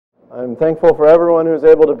I'm thankful for everyone who's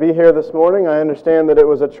able to be here this morning. I understand that it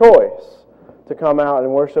was a choice to come out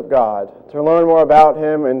and worship God, to learn more about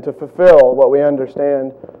Him, and to fulfill what we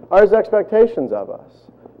understand are His expectations of us,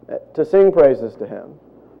 to sing praises to Him,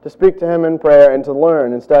 to speak to Him in prayer, and to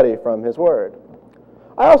learn and study from His Word.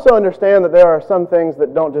 I also understand that there are some things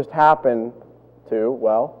that don't just happen.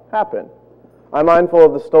 I'm mindful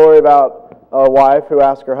of the story about a wife who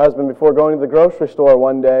asked her husband before going to the grocery store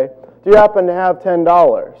one day, "Do you happen to have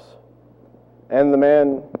 $10? And the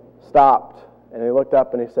man stopped, and he looked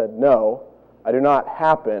up and he said, "No, I do not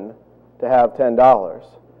happen to have $10.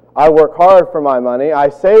 I work hard for my money, I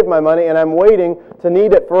save my money, and I'm waiting to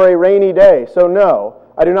need it for a rainy day. So no,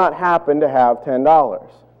 I do not happen to have $10.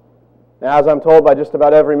 Now, as I'm told by just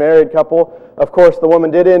about every married couple, of course the woman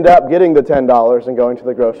did end up getting the $10 and going to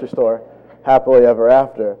the grocery store happily ever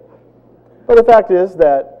after. But the fact is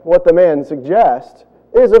that what the man suggests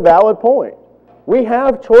is a valid point. We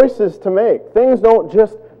have choices to make. Things don't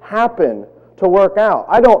just happen to work out.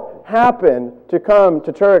 I don't happen to come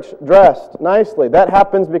to church dressed nicely. That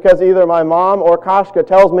happens because either my mom or Kashka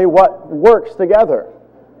tells me what works together.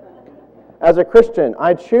 As a Christian,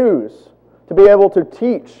 I choose to be able to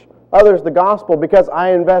teach others the gospel because I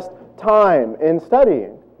invest time in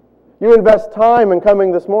studying. You invest time in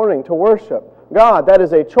coming this morning to worship God. That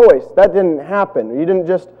is a choice. That didn't happen. You didn't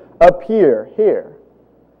just appear here.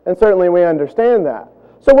 And certainly we understand that.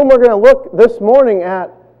 So when we're going to look this morning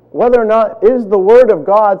at whether or not is the Word of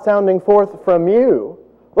God sounding forth from you,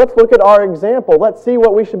 let's look at our example. Let's see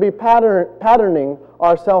what we should be patterning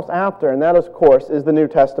ourselves after. And that, of course, is the New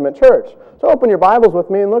Testament church. So open your Bibles with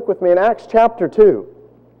me and look with me in Acts chapter 2.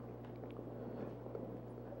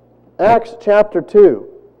 Acts chapter 2.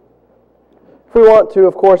 If we want to,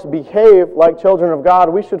 of course, behave like children of God,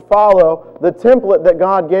 we should follow the template that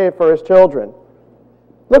God gave for His children.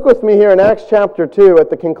 Look with me here in Acts chapter 2 at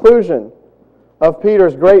the conclusion of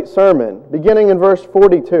Peter's great sermon, beginning in verse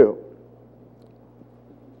 42.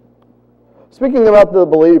 Speaking about the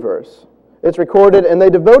believers, it's recorded, "And they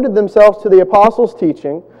devoted themselves to the apostles'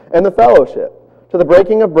 teaching and the fellowship, to the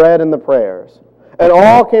breaking of bread and the prayers. And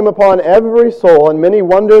all came upon every soul, and many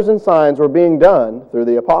wonders and signs were being done through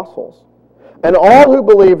the apostles. And all who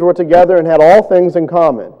believed were together and had all things in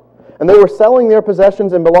common. And they were selling their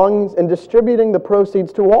possessions and belongings and distributing the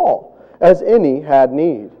proceeds to all, as any had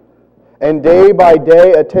need. And day by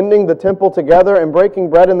day, attending the temple together and breaking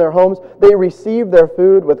bread in their homes, they received their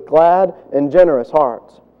food with glad and generous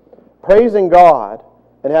hearts, praising God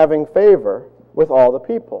and having favor with all the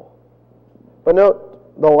people." But note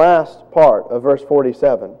the last part of verse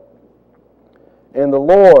 47. "And the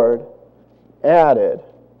Lord added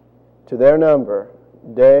to their number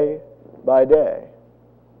day by day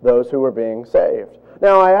those who were being saved."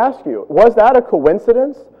 Now I ask you, was that a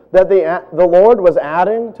coincidence that the Lord was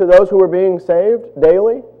adding to those who were being saved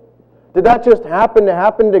daily? Did that just happen?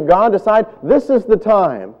 Did God decide, this is the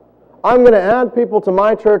time, I'm going to add people to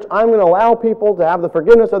my church, I'm going to allow people to have the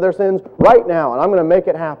forgiveness of their sins right now, and I'm going to make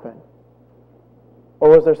it happen? Or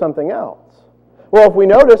was there something else? Well, if we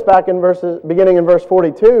notice back in beginning in verse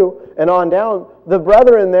 42 and on down, the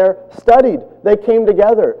brethren there studied, they came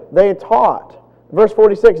together, they taught. Verse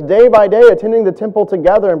 46, "Day by day attending the temple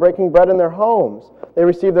together and breaking bread in their homes, they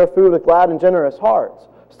received their food with glad and generous hearts."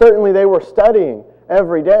 Certainly they were studying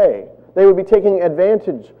every day. They would be taking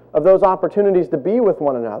advantage of those opportunities to be with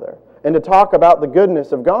one another and to talk about the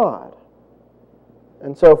goodness of God.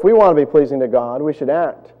 And so if we want to be pleasing to God, we should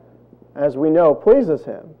act as we know pleases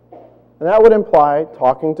Him. And that would imply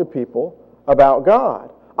talking to people about God.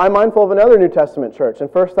 I'm mindful of another New Testament church in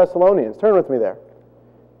 1 Thessalonians. Turn with me there.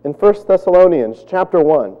 In 1 Thessalonians chapter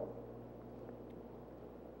 1.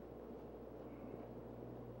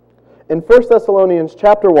 In 1 Thessalonians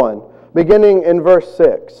chapter 1, beginning in verse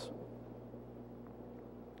 6.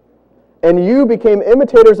 "And you became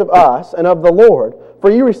imitators of us and of the Lord, for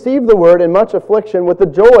you received the word in much affliction with the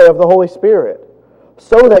joy of the Holy Spirit,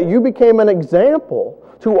 so that you became an example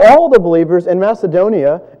to all the believers in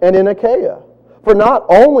Macedonia and in Achaia. For not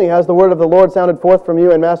only has the word of the Lord sounded forth from you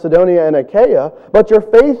in Macedonia and Achaia, but your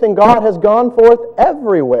faith in God has gone forth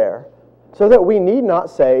everywhere, so that we need not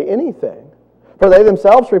say anything. For they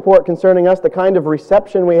themselves report concerning us the kind of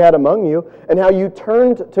reception we had among you, and how you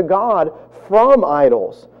turned to God from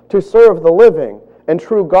idols to serve the living and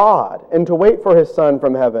true God, and to wait for His Son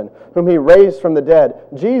from heaven, whom He raised from the dead,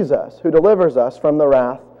 Jesus, who delivers us from the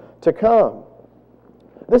wrath to come."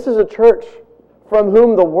 This is a church from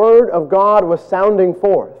whom the Word of God was sounding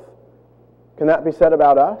forth. Can that be said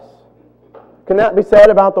about us? Can that be said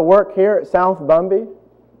about the work here at South Bumby?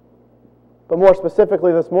 But more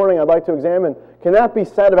specifically this morning, I'd like to examine, can that be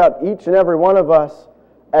said about each and every one of us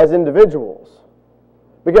as individuals.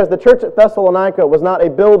 Because the church at Thessalonica was not a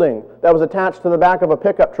building that was attached to the back of a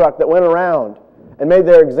pickup truck that went around and made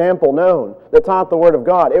their example known, that taught the Word of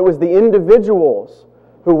God. It was the individuals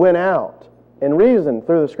who went out and reasoned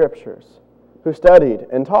through the Scriptures, who studied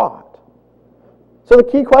and taught. So the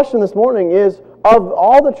key question this morning is, of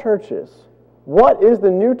all the churches, what is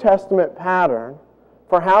the New Testament pattern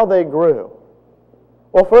for how they grew?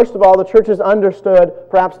 Well, first of all, the churches understood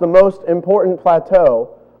perhaps the most important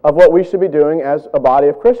plateau of what we should be doing as a body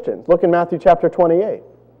of Christians. Look in Matthew chapter 28.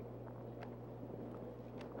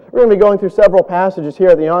 We're going to be going through several passages here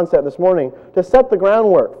at the onset this morning to set the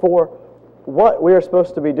groundwork for what we are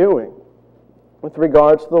supposed to be doing with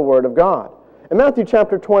regards to the Word of God. In Matthew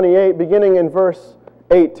chapter 28, beginning in verse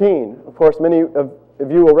 18, of course, many of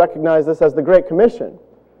you will recognize this as the Great Commission.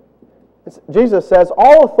 Jesus says,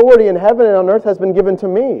 "All authority in heaven and on earth has been given to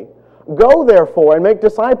me. Go, therefore, and make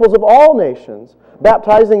disciples of all nations,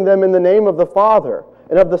 baptizing them in the name of the Father,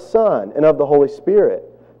 and of the Son, and of the Holy Spirit,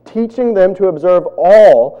 teaching them to observe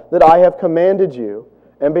all that I have commanded you.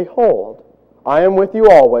 And behold, I am with you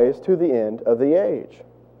always to the end of the age."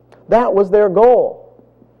 That was their goal.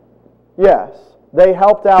 Yes, they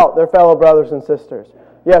helped out their fellow brothers and sisters.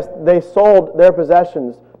 Yes, they sold their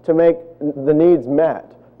possessions to make the needs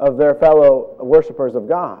met of their fellow worshipers of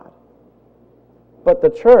God. But the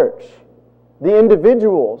church, the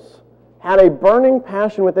individuals, had a burning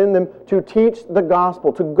passion within them to teach the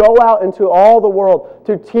gospel, to go out into all the world,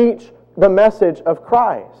 to teach the message of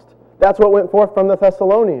Christ. That's what went forth from the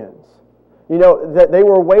Thessalonians. You know, that they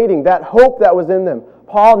were waiting, that hope that was in them.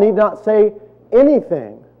 Paul need not say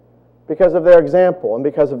anything because of their example and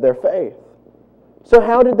because of their faith. So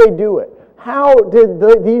how did they do it? How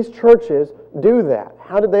did these churches do that?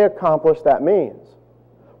 How did they accomplish that means?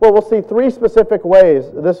 Well, we'll see three specific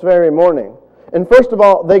ways this very morning. And first of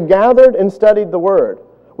all, they gathered and studied the Word.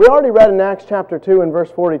 We already read in Acts chapter 2 and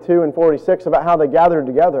verse 42 and 46 about how they gathered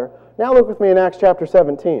together. Now look with me in Acts chapter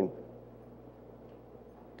 17.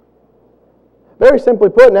 Very simply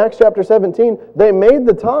put, in Acts chapter 17, they made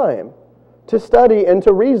the time to study and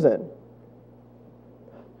to reason.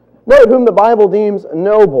 Note whom the Bible deems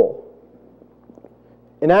noble.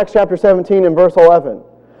 In Acts chapter 17 and verse 11.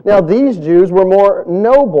 Now these Jews were more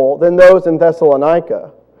noble than those in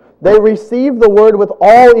Thessalonica. They received the word with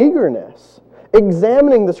all eagerness,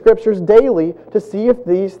 examining the Scriptures daily to see if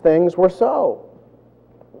these things were so.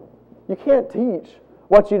 You can't teach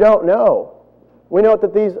what you don't know. We note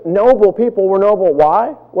that these noble people were noble. Why?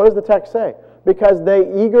 What does the text say? Because they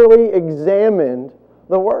eagerly examined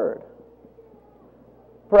the Word.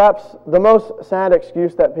 Perhaps the most sad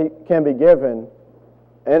excuse that can be given,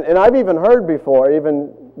 and I've even heard before,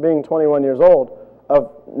 even being 21 years old,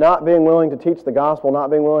 of not being willing to teach the gospel, not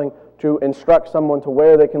being willing to instruct someone to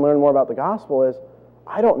where they can learn more about the gospel is,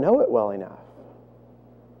 I don't know it well enough.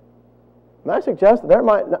 May I suggest that there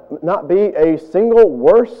might not be a single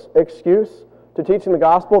worse excuse to teaching the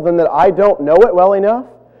gospel than that I don't know it well enough?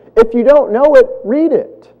 If you don't know it, read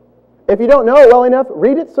it. If you don't know it well enough,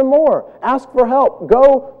 read it some more. Ask for help.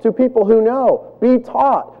 Go to people who know. Be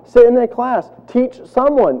taught. Sit in a class. Teach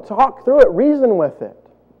someone. Talk through it. Reason with it.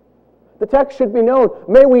 The text should be known.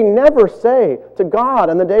 May we never say to God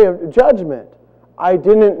on the day of judgment, I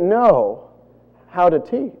didn't know how to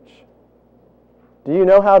teach. Do you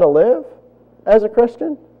know how to live as a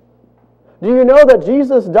Christian? Do you know that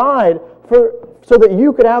Jesus died so that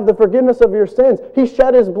you could have the forgiveness of your sins? He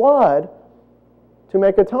shed His blood to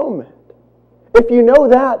make atonement. If you know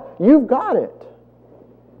that, you've got it.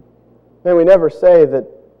 May we never say that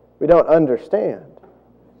we don't understand.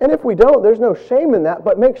 And if we don't, there's no shame in that,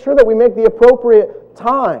 but make sure that we make the appropriate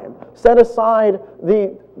time. Set aside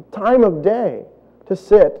the time of day to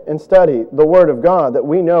sit and study the Word of God that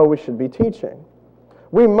we know we should be teaching.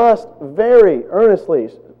 We must very earnestly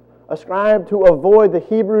ascribe to avoid the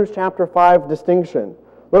Hebrews chapter 5 distinction.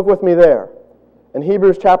 Look with me there. In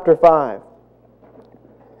Hebrews chapter 5.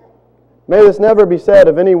 May this never be said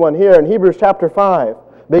of anyone here. In Hebrews chapter 5,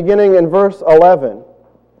 beginning in verse 11.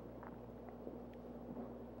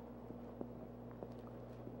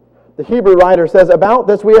 The Hebrew writer says, "About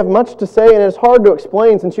this we have much to say, and it is hard to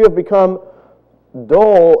explain since you have become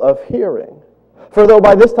dull of hearing. For though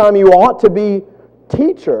by this time you ought to be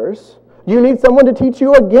teachers, you need someone to teach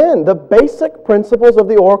you again the basic principles of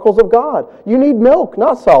the oracles of God. You need milk,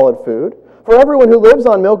 not solid food. For everyone who lives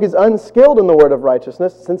on milk is unskilled in the word of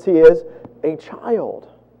righteousness, since he is a child."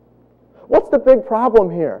 What's the big problem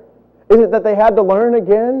here? Is it that they had to learn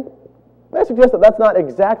again? I suggest that that's not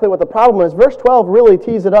exactly what the problem is. Verse 12 really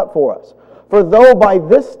tees it up for us. For though by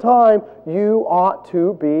this time you ought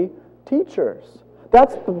to be teachers.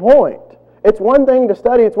 That's the point. It's one thing to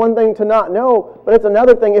study, it's one thing to not know, but it's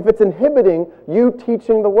another thing if it's inhibiting you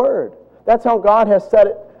teaching the Word. That's how God has set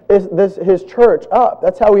His church up.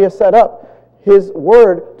 That's how He has set up His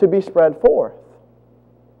Word to be spread forth.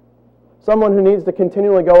 Someone who needs to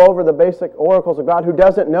continually go over the basic oracles of God, who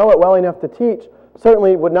doesn't know it well enough to teach,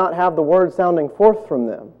 certainly would not have the Word sounding forth from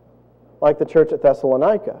them, like the church at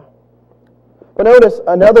Thessalonica. But notice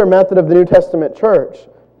another method of the New Testament church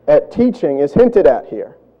at teaching is hinted at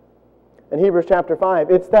here. In Hebrews chapter 5,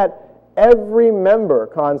 it's that every member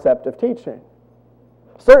concept of teaching.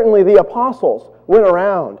 Certainly the apostles went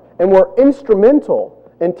around and were instrumental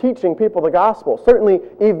in teaching people the gospel. Certainly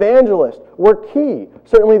evangelists were key.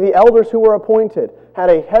 Certainly the elders who were appointed had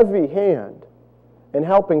a heavy hand in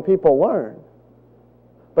helping people learn.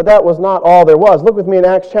 But that was not all there was. Look with me in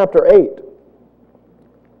Acts chapter 8.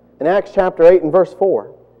 In Acts chapter 8 and verse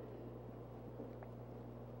 4.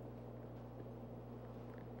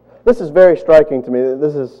 This is very striking to me.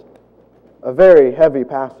 This is a very heavy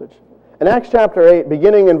passage. In Acts chapter 8,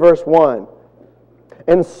 beginning in verse 1,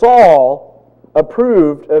 and Saul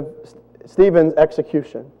approved of Stephen's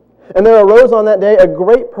execution. And there arose on that day a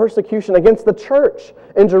great persecution against the church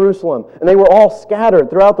in Jerusalem, and they were all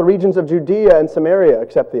scattered throughout the regions of Judea and Samaria,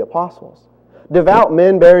 except the apostles. Devout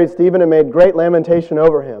men buried Stephen and made great lamentation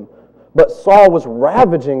over him. But Saul was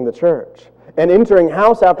ravaging the church, and entering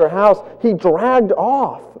house after house, he dragged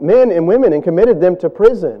off men and women and committed them to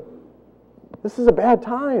prison. This is a bad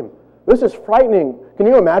time. This is frightening. Can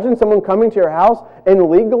you imagine someone coming to your house and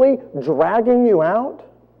legally dragging you out?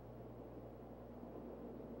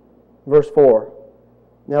 Verse 4.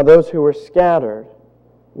 Now those who were scattered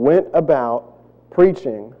went about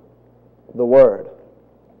preaching the word.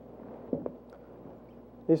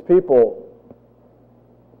 These people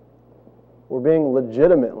were being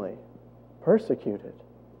legitimately persecuted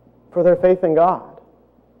for their faith in God.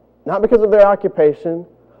 Not because of their occupation,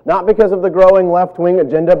 not because of the growing left-wing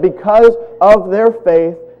agenda, because of their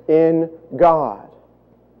faith in God.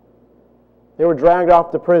 They were dragged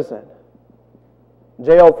off to prison,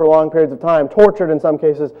 jailed for long periods of time, tortured in some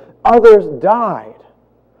cases. Others died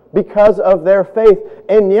because of their faith.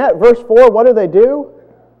 And yet, verse 4, what do?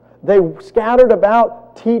 They scattered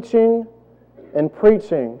about teaching and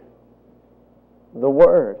preaching the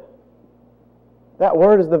Word. That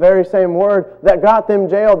word is the very same word that got them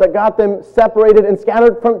jailed, that got them separated and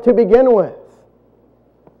scattered from to begin with.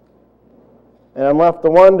 And I'm left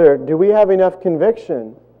to wonder, do we have enough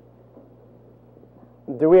conviction?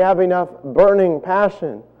 Do we have enough burning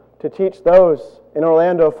passion to teach those in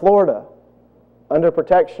Orlando, Florida, under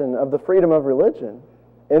protection of the freedom of religion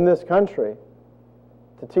in this country,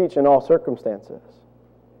 to teach in all circumstances?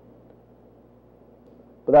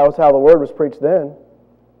 But that was how the word was preached then.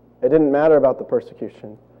 It didn't matter about the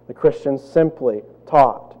persecution. The Christians simply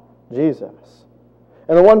taught Jesus.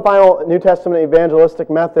 And the one final New Testament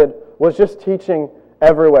evangelistic method was just teaching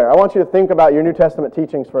everywhere. I want you to think about your New Testament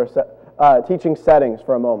teaching settings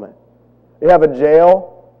for a moment. You have a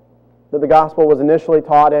jail that the gospel was initially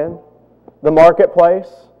taught in, the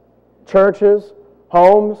marketplace, churches,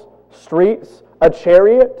 homes, streets, a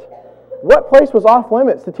chariot. What place was off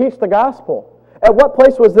limits to teach the gospel? At what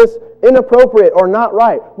place was this inappropriate or not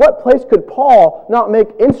right? What place could Paul not make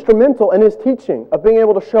instrumental in his teaching of being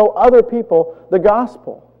able to show other people the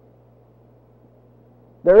gospel?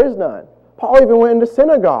 There is none. Paul even went into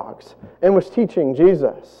synagogues and was teaching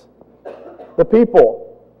Jesus. The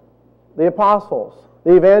people, the apostles,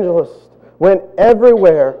 the evangelists went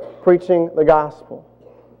everywhere preaching the gospel.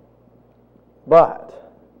 But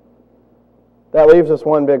that leaves us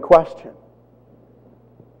one big question.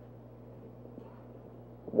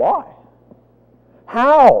 Why?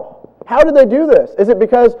 How? How did they do this? Is it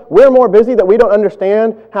because we're more busy that we don't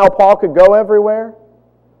understand how Paul could go everywhere?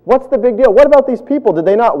 What's the big deal? What about these people? Did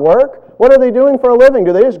they not work? What are they doing for a living?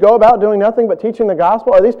 Do they just go about doing nothing but teaching the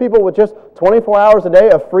gospel? Are these people with just 24 hours a day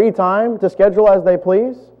of free time to schedule as they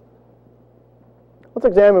please? Let's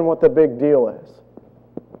examine what the big deal is.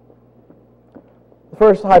 The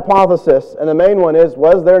first hypothesis, and the main one, is,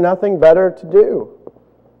 was there nothing better to do?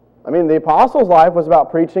 I mean, the apostles' life was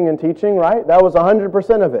about preaching and teaching, right? That was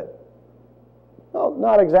 100% of it. Well,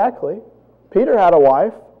 not exactly. Peter had a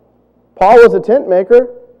wife. Paul was a tent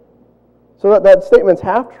maker. So that statement's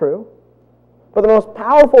half true. But the most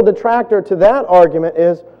powerful detractor to that argument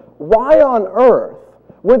is, why on earth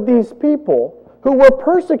would these people who were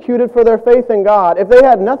persecuted for their faith in God, if they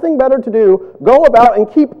had nothing better to do, go about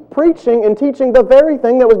and keep preaching and teaching the very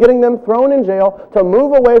thing that was getting them thrown in jail, to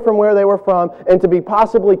move away from where they were from, and to be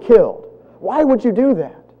possibly killed? Why would you do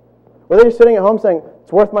that? Were they just sitting at home saying,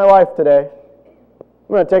 it's worth my life today, I'm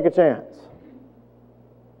going to take a chance?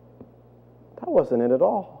 wasn't it at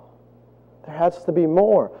all. There has to be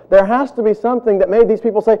more. There has to be something that made these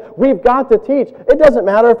people say, we've got to teach. It doesn't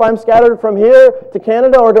matter if I'm scattered from here to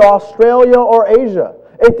Canada or to Australia or Asia.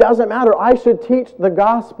 It doesn't matter. I should teach the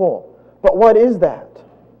gospel. But what is that?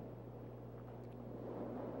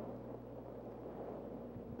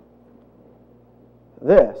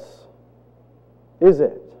 This is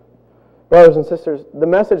it. Brothers and sisters, the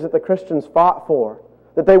message that the Christians fought for,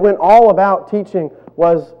 that they went all about teaching,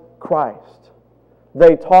 was Christ.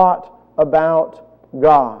 They taught about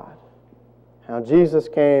God, how Jesus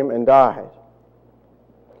came and died.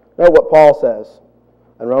 Note what Paul says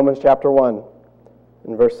in Romans chapter 1,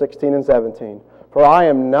 in verse 16 and 17. For I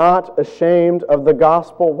am not ashamed of the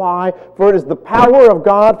gospel. Why? For it is the power of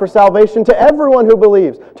God for salvation to everyone who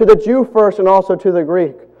believes, to the Jew first and also to the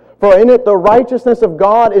Greek. For in it the righteousness of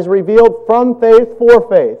God is revealed from faith for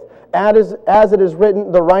faith. As it is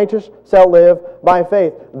written, the righteous shall live by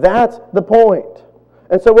faith. That's the point.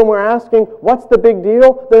 And so when we're asking, what's the big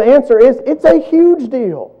deal? The answer is, it's a huge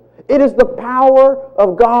deal. It is the power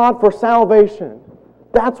of God for salvation.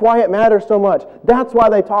 That's why it matters so much. That's why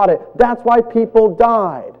they taught it. That's why people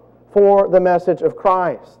died for the message of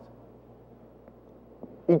Christ.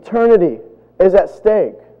 Eternity is at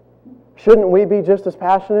stake. Shouldn't we be just as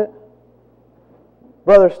passionate?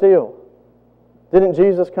 Brother Steele, didn't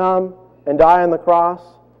Jesus come and die on the cross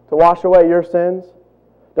to wash away your sins?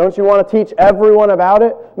 Don't you want to teach everyone about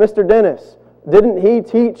it? Mr. Dennis, didn't he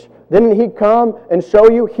teach? Didn't he come and show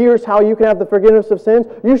you, here's how you can have the forgiveness of sins?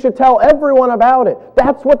 You should tell everyone about it.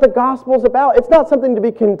 That's what the gospel is about. It's not something to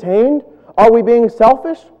be contained. Are we being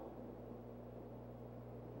selfish?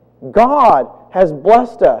 God has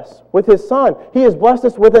blessed us with His Son. He has blessed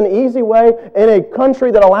us with an easy way in a country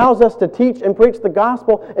that allows us to teach and preach the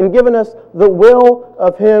gospel and given us the will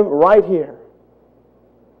of Him right here.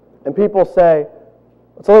 And people say,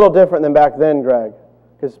 it's a little different than back then, Greg,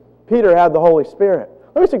 because Peter had the Holy Spirit.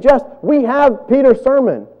 Let me suggest, we have Peter's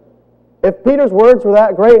sermon. If Peter's words were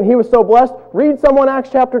that great and he was so blessed, read someone Acts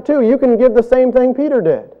chapter 2. You can give the same thing Peter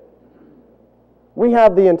did. We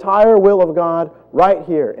have the entire will of God right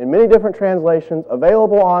here in many different translations,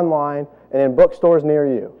 available online and in bookstores near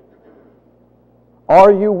you.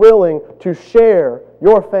 Are you willing to share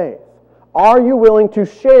your faith? Are you willing to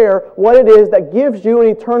share what it is that gives you an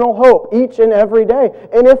eternal hope each and every day?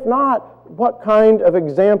 And if not, what kind of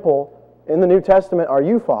example in the New Testament are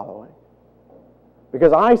you following?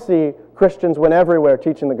 Because I see Christians went everywhere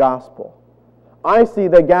teaching the gospel. I see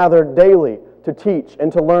they gather daily to teach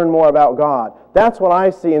and to learn more about God. That's what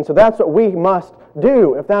I see, and so that's what we must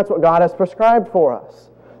do if that's what God has prescribed for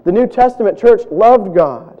us. The New Testament church loved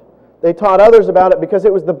God. They taught others about it because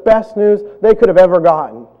it was the best news they could have ever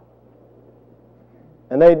gotten.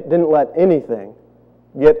 And they didn't let anything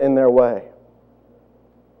get in their way.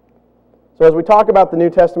 So as we talk about the New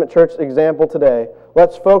Testament church example today,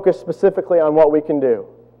 let's focus specifically on what we can do.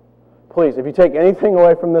 Please, if you take anything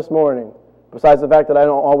away from this morning, besides the fact that I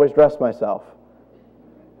don't always dress myself,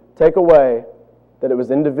 take away that it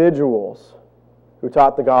was individuals who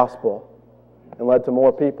taught the gospel and led to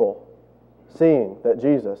more people seeing that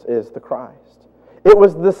Jesus is the Christ. It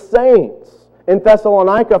was the saints in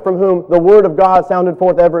Thessalonica from whom the word of God sounded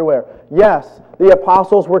forth everywhere. Yes, the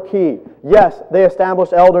apostles were key. Yes, they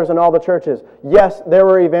established elders in all the churches. Yes, there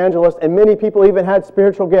were evangelists, and many people even had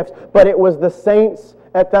spiritual gifts. But it was the saints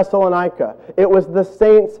at Thessalonica. It was the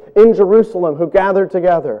saints in Jerusalem who gathered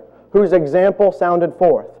together, whose example sounded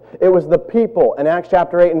forth. It was the people in Acts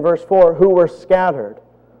chapter 8 and verse 4 who were scattered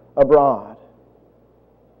abroad.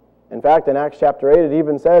 In fact, in Acts chapter 8 it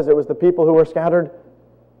even says it was the people who were scattered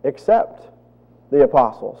except the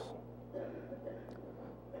apostles.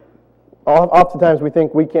 Oftentimes we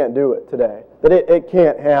think we can't do it today, that it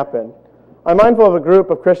can't happen. I'm mindful of a group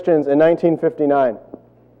of Christians in 1959.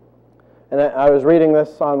 And I was reading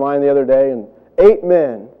this online the other day, and 8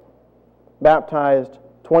 men baptized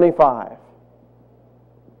 25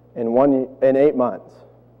 in 8 months.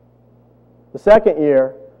 The second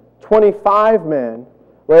year, 25 men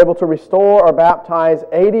were able to restore or baptize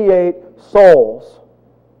 88 souls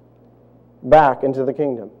back into the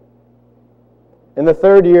kingdom. In the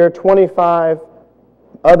third year, 25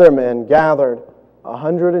 other men gathered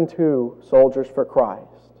 102 soldiers for Christ.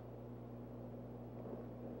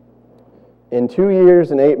 In 2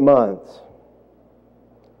 years and 8 months,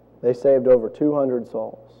 they saved over 200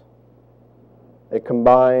 souls. A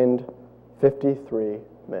combined 53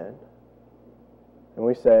 men. And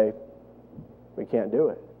we say, we can't do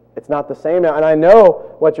it. It's not the same now. And I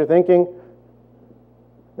know what you're thinking.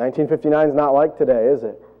 1959 is not like today, is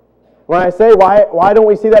it? When I say, why don't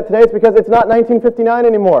we see that today? It's because it's not 1959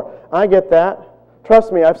 anymore. I get that.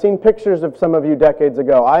 Trust me, I've seen pictures of some of you decades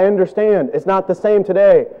ago. I understand it's not the same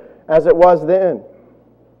today as it was then.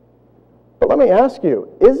 But let me ask you,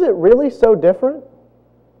 is it really so different?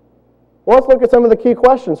 Well, let's look at some of the key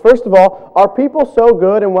questions. First of all, are people so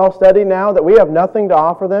good and well studied now that we have nothing to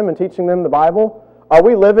offer them in teaching them the Bible? Are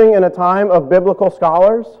we living in a time of biblical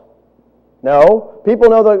scholars? No. People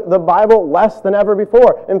know the Bible less than ever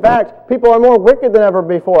before. In fact, people are more wicked than ever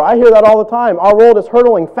before. I hear that all the time. Our world is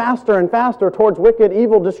hurtling faster and faster towards wicked,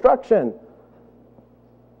 evil destruction.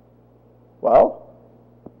 Well,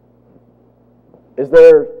 is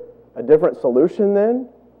there a different solution then?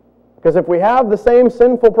 Because if we have the same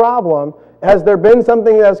sinful problem, has there been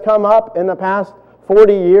something that has come up in the past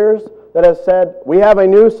 40 years that has said, we have a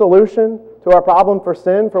new solution to our problem for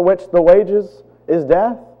sin, for which the wages is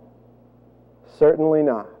death? Certainly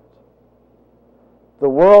not. The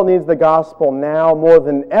world needs the gospel now more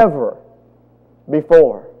than ever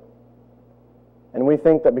before. And we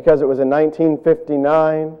think that because it was in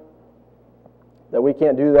 1959, that we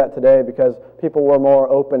can't do that today because people were more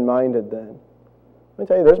open-minded then. Let me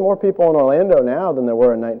tell you, there's more people in Orlando now than there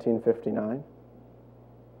were in 1959.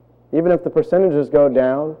 Even if the percentages go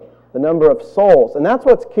down, the number of souls, and that's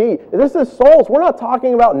what's key. This is souls. We're not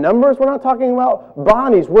talking about numbers. We're not talking about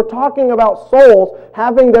bodies. We're talking about souls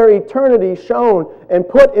having their eternity shown and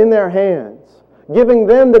put in their hands, giving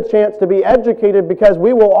them the chance to be educated because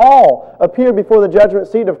we will all appear before the judgment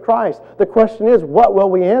seat of Christ. The question is, what will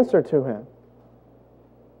we answer to Him?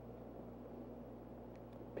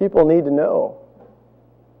 People need to know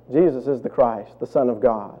Jesus is the Christ, the Son of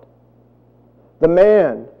God. The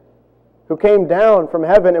man who came down from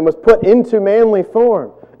heaven and was put into manly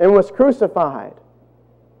form and was crucified,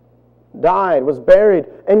 died, was buried,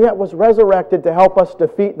 and yet was resurrected to help us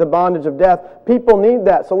defeat the bondage of death. People need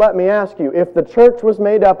that. So let me ask you, if the church was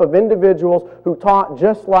made up of individuals who taught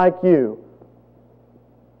just like you,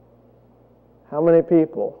 how many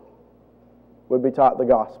people would be taught the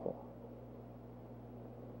gospel?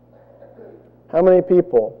 How many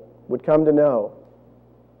people would come to know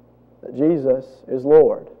that Jesus is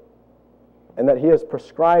Lord and that He has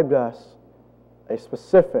prescribed us a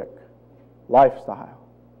specific lifestyle?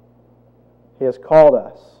 He has called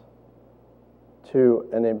us to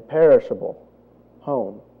an imperishable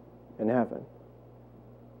home in heaven.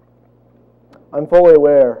 I'm fully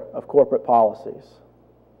aware of corporate policies.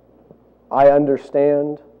 I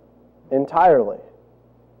understand entirely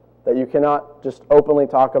that you cannot just openly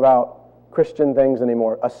talk about Christian things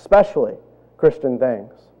anymore, especially Christian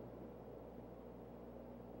things.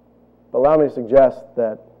 But allow me to suggest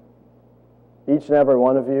that each and every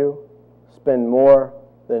one of you spend less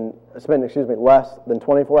than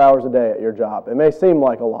 24 hours a day at your job. It may seem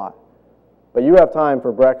like a lot, but you have time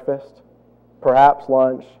for breakfast, perhaps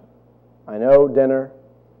lunch, I know dinner.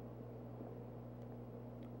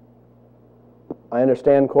 I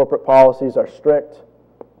understand corporate policies are strict,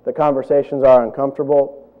 the conversations are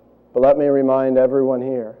uncomfortable. But let me remind everyone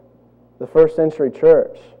here, the first century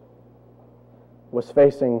church was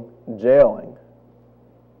facing jailing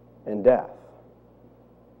and death.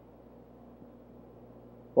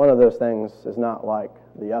 One of those things is not like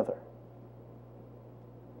the other.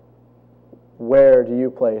 Where do you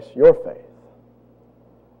place your faith?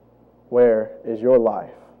 Where is your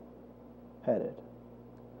life headed?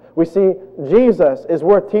 We see Jesus is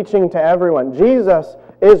worth teaching to everyone. Jesus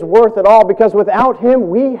is worth it all because without Him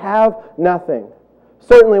we have nothing.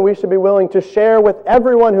 Certainly we should be willing to share with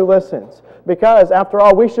everyone who listens because after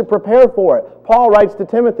all we should prepare for it. Paul writes to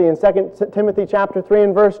Timothy in 2 Timothy chapter 3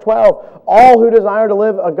 and verse 12, all who desire to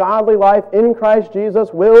live a godly life in Christ Jesus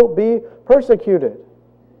will be persecuted.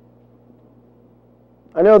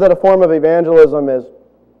 I know that a form of evangelism is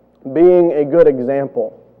being a good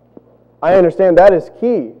example. I understand that is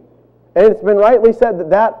key. And it's been rightly said that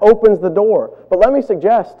that opens the door. But let me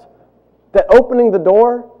suggest that opening the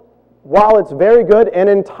door, while it's very good and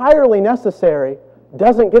entirely necessary,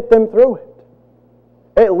 doesn't get them through it.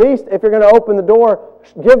 At least if you're going to open the door,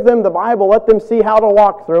 give them the Bible, let them see how to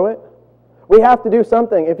walk through it. We have to do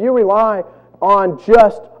something. If you rely on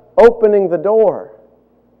just opening the door,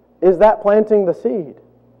 is that planting the seed?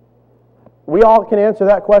 We all can answer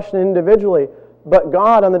that question individually, but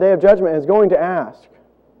God on the day of judgment is going to ask.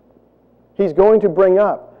 He's going to bring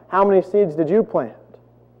up, how many seeds did you plant?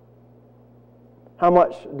 How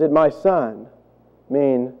much did my son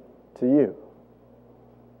mean to you?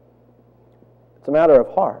 It's a matter of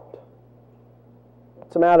heart.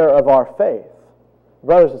 It's a matter of our faith.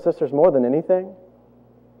 Brothers and sisters, more than anything,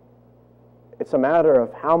 it's a matter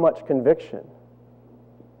of how much conviction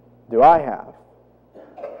do I have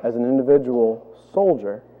as an individual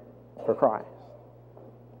soldier for Christ.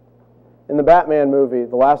 in the Batman movie,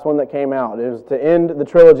 the last one that came out. It was to end the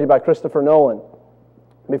trilogy by Christopher Nolan.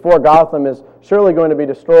 Before Gotham is surely going to be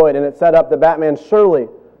destroyed, and it set up that Batman surely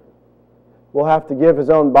will have to give his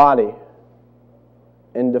own body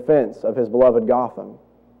in defense of his beloved Gotham.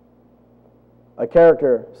 A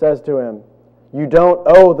character says to him, "You don't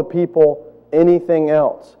owe the people anything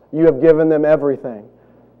else. You have given them everything."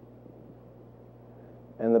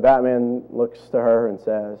 And the Batman looks to her and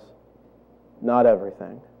says, "Not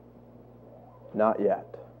everything. Not yet."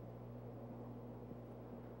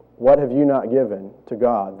 What have you not given to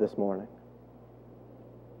God this morning?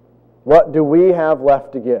 What do we have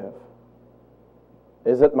left to give?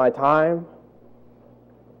 Is it my time?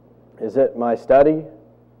 Is it my study?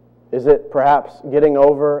 Is it perhaps getting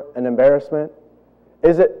over an embarrassment?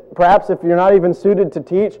 Is it perhaps, if you're not even suited to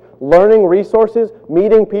teach, learning resources,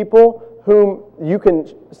 meeting people whom you can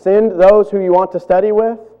send those who you want to study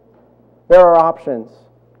with? There are options.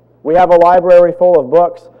 We have a library full of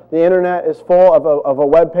books. The internet is full of a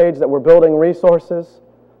web page that we're building resources.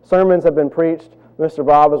 Sermons have been preached. Mr.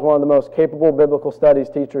 Bob is one of the most capable biblical studies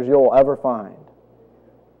teachers you'll ever find.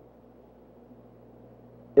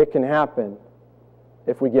 It can happen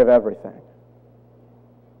if we give everything.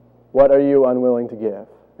 What are you unwilling to give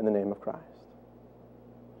in the name of Christ?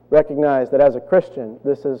 Recognize that as a Christian,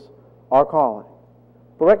 this is our calling.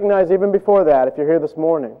 But recognize even before that, if you're here this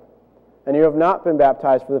morning and you have not been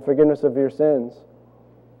baptized for the forgiveness of your sins,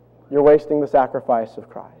 you're wasting the sacrifice of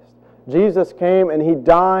Christ. Jesus came and He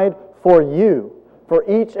died for you, for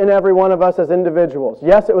each and every one of us as individuals.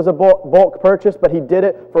 Yes, it was a bulk purchase, but He did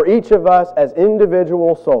it for each of us as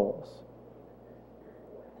individual souls.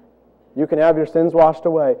 You can have your sins washed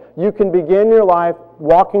away. You can begin your life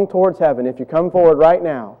walking towards heaven if you come forward right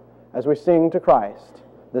now as we sing to Christ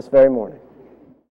this very morning.